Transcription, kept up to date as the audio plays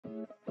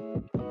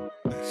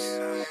Cause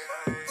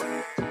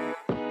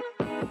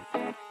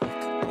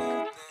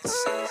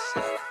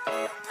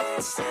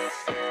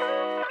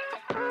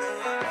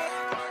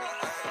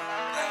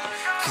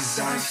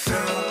I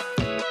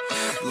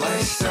feel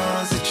like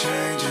stars are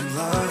changing,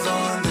 love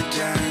on the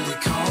daily.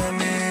 Call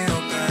me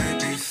your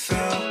baby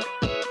Phil.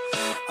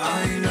 I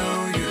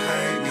know you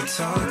hate me,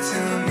 talk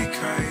to me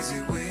crazy.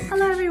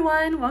 Hello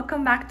everyone,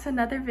 welcome back to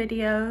another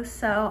video.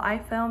 So I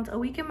filmed a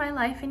week in my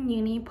life in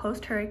uni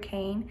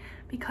post-hurricane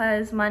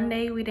because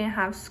Monday we didn't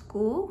have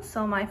school,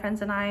 so my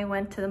friends and I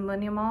went to the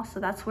Millennium Mall, so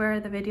that's where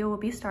the video will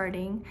be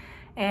starting.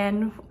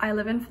 And I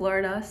live in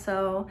Florida,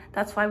 so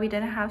that's why we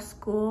didn't have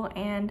school,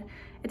 and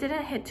it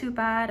didn't hit too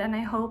bad, and I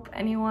hope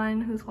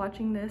anyone who's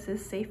watching this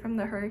is safe from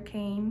the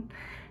hurricane.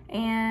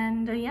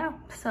 And yeah,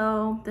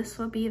 so this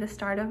will be the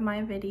start of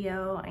my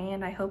video,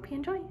 and I hope you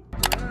enjoy.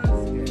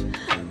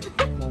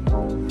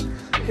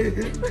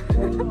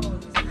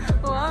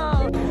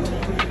 Wow.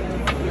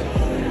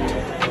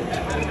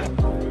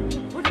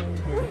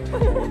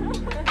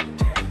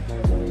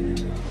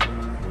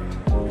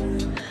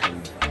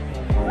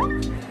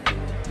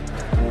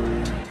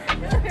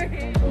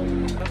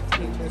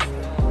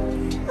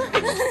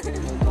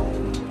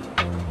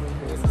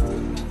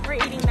 We're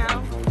eating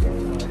now.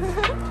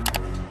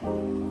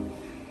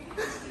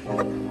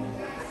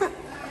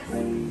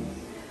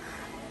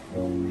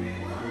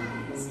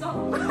 Stop.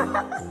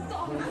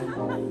 Stop.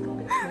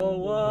 Oh,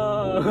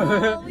 wow.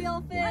 Oh, we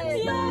all fit.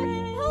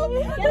 Help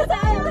me. Get us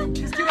out.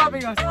 She's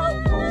kidnapping us.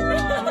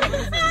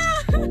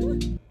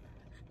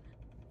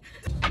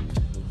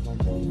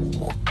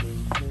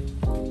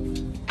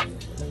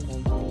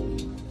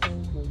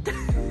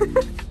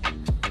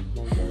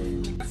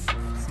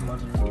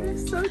 You're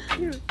so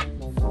cute.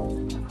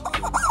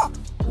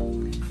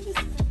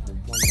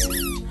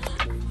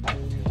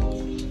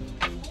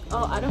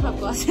 Oh, I don't have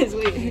glasses.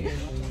 Wait.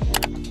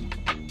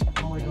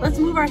 Let's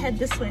move our head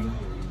this way.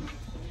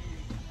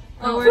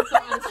 Oh, we're so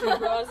out of sync.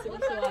 We're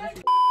so out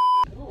of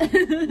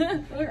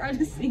sync. We're out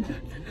of sync.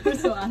 We're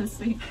so out of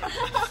sync.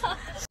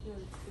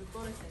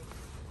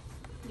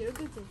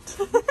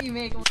 You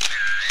make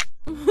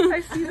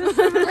I see the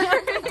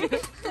similarity.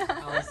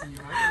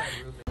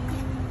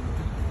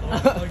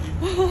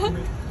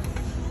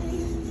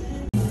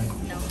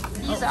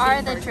 These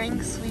are the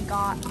drinks we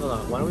got. Hold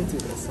on, why don't we do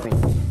this?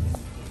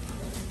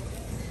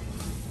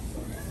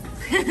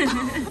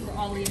 for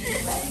Ollie.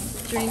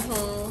 Drink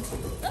hole.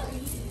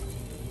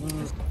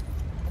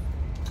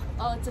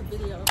 Oh, it's a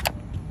video.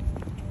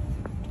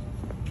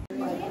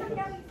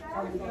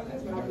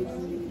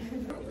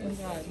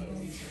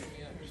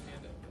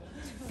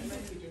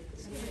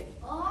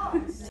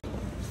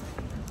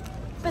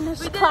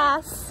 Finished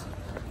class,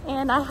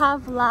 and I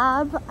have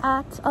lab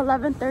at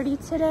 11:30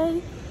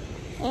 today,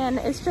 and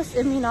it's just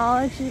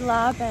immunology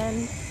lab,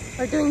 and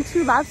we're doing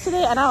 2 labs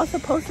today, and I was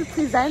supposed to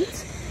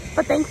present,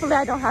 but thankfully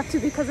I don't have to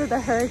because of the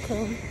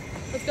hurricane.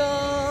 Let's go!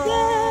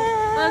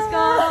 Yeah! Let's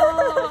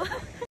go!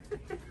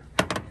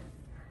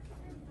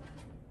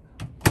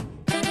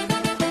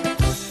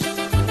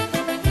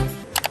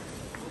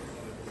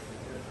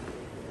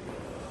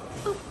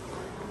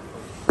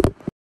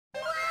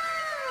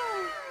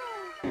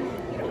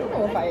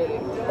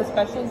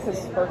 Especially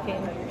because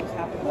hurricane just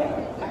happened.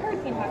 A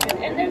hurricane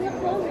happened, and there's a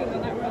closing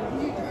on that road.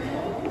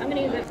 I'm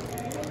gonna use it.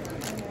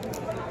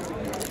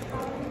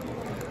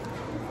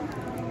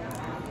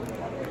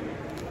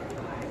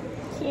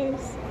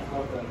 Cheers.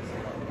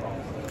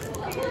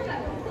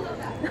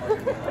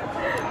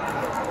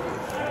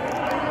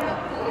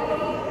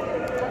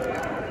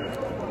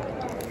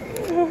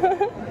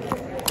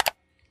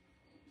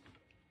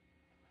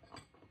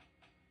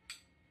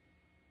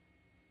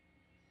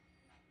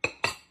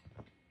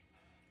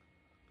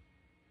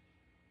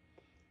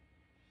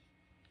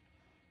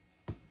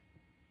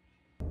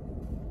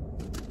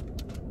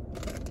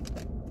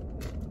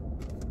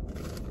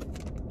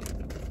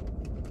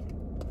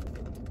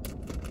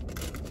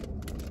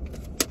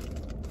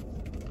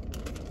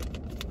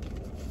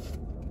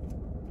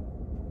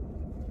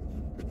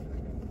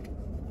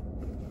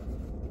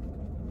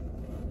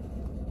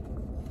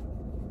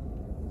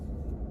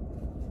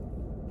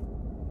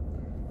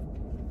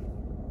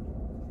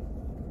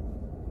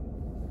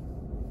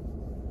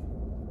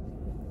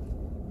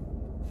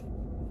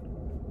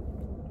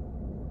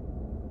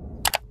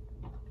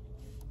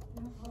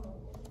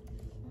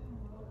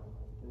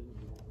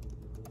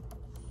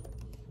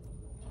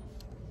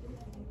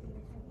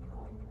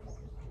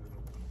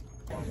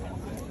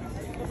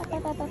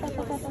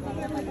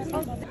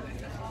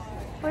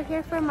 We're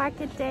here for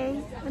market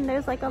day, and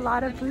there's like a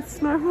lot of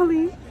booths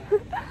normally.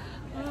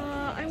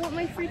 I want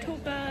my free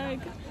tote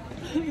bag.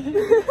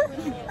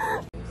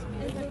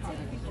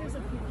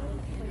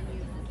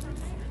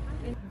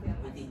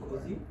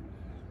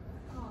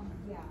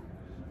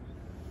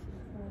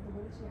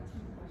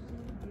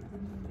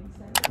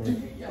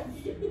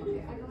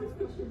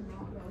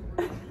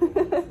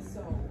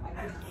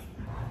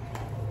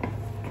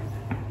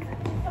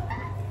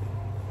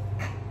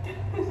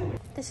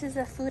 This is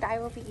the food I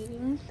will be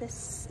eating.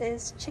 This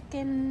is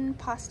chicken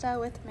pasta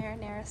with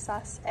marinara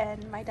sauce,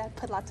 and my dad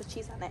put lots of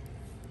cheese on it.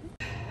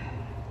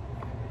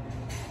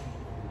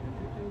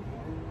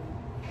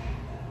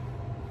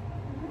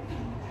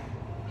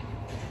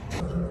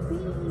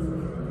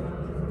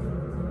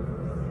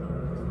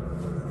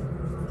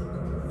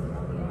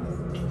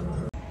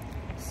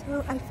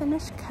 So I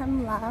finished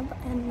chem lab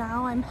and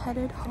now I'm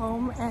headed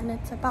home, and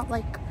it's about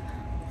like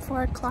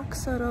 4 o'clock,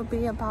 so it'll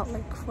be about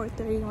like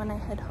 4:30 when I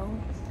head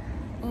home.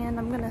 And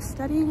I'm gonna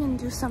study and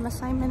do some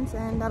assignments,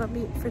 and that'll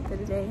be it for the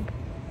day.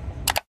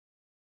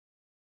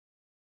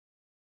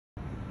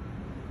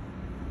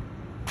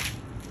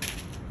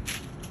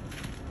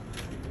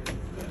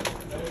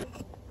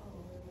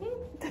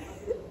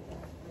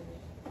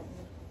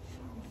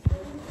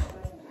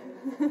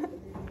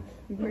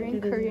 We're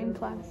in Korean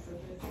class.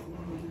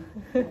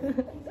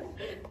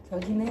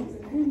 잘 지내?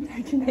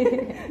 잘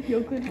지내.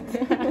 요구르트.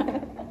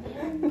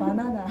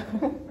 바나나.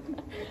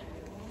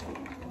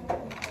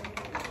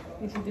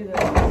 You should do the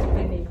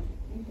spinning.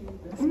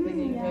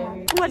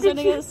 Yeah.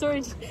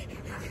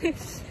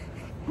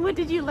 What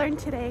did you learn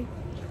today?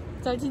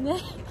 잘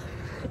지내?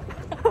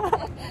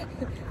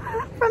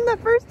 From the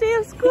first day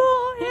of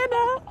school,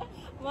 Hannah.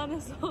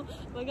 만나서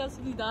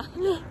반갑습니다.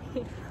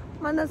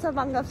 만나서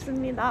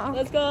반갑습니다.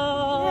 Let's go!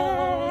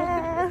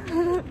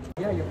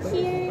 Yeah.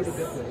 Cheers!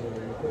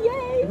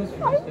 Yay!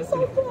 I'm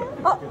so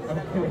glad. Oh,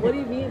 What do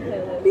you mean,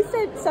 Taylor? we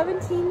said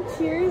 17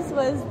 cheers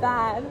was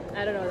bad.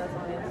 I don't know what that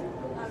song is.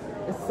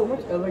 It's so much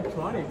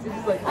electronics. It's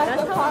just like At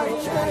the party.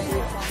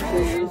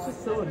 it's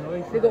just so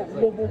annoying. They go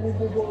whoa, whoa, whoa,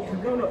 whoa, whoa.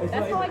 No, no, it's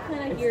That's not how I even- kind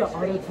of it's hear the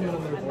Stray auto-tune Kids.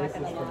 on their I'm not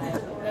voices. gonna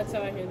lie. That's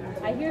how I hear them.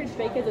 I hear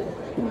Stray Kids. It's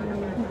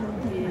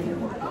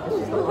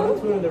just the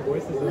auto-tune on their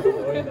voices is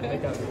annoying the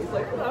heck out of me. It's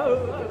like, oh,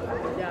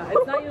 Yeah,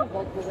 it's not even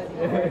vocals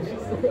anymore. yeah, it's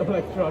just like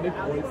electronic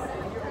voice.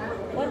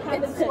 What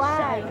happened It's to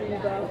swag. Shaggy,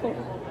 bro?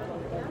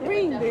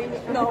 Ring ding.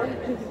 No.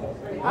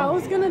 I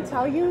was gonna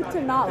tell you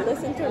to not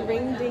listen to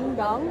Ring Ding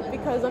Dong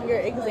because of your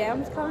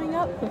exams coming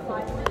up,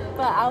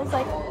 but I was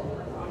like,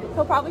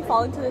 he'll probably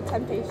fall into the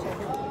temptation.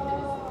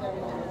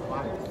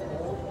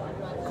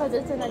 Because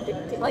it's an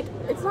addictive, like,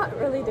 it's not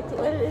really addictive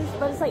what it is,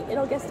 but it's like,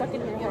 it'll get stuck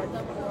in your head.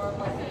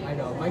 I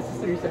know. My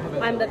sister used to have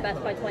it. I'm the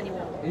best by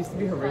 21. It used to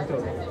be her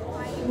ringtone.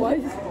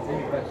 What?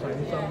 That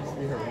shiny song used to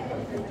be her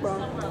ringtone. Bro.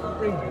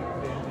 Ring.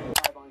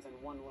 Bonds and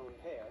one lone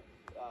pair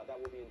that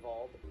will be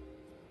involved.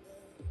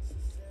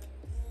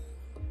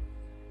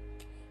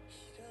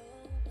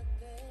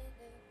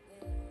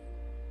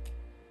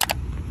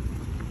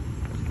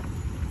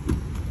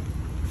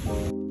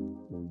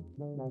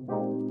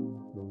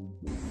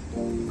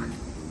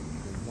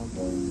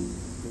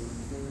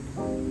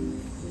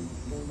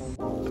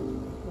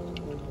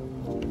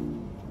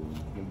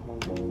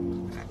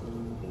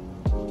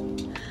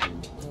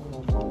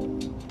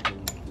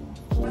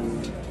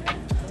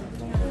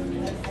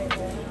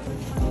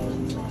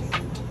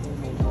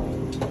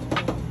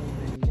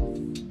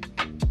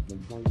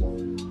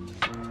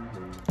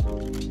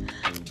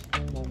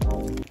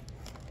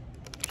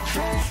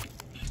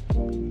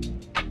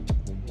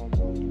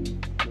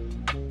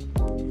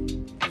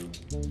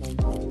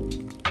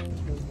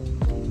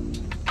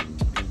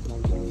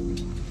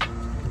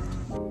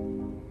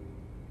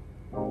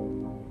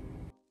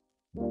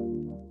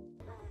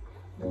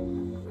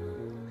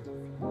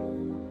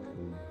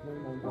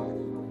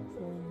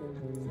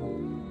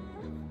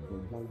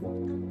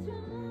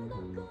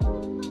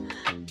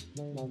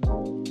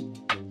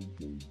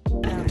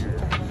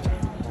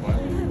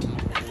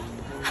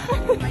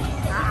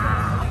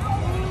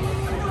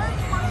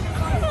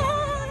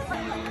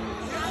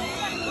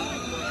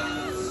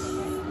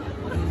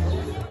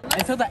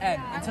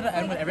 Until the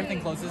end when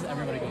everything closes,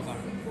 everybody goes on.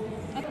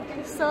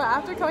 So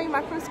after coming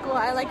back from school,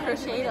 I like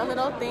crocheted a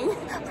little thing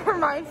for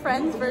my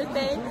friend's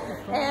birthday,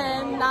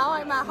 and now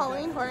I'm at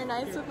Halloween Horror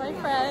Nights with my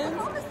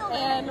friends,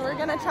 and we're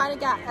gonna try to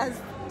get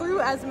through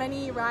as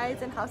many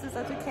rides and houses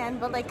as we can,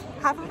 but like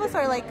half of us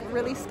are like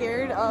really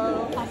scared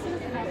of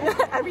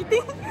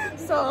everything,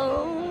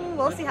 so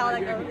we'll see how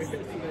that goes.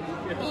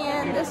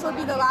 And this will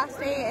be the last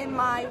day in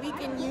my week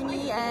in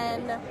uni,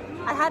 and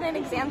I had an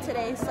exam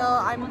today,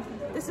 so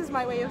this is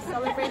my way of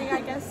celebrating,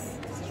 I guess.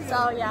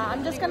 So yeah,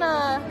 I'm just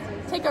gonna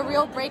take a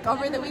real break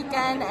over the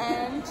weekend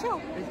and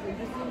chill.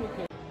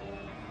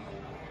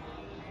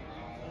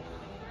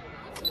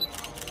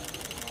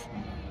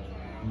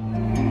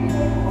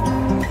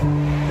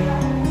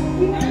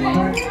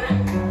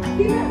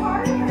 Keep it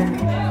hard.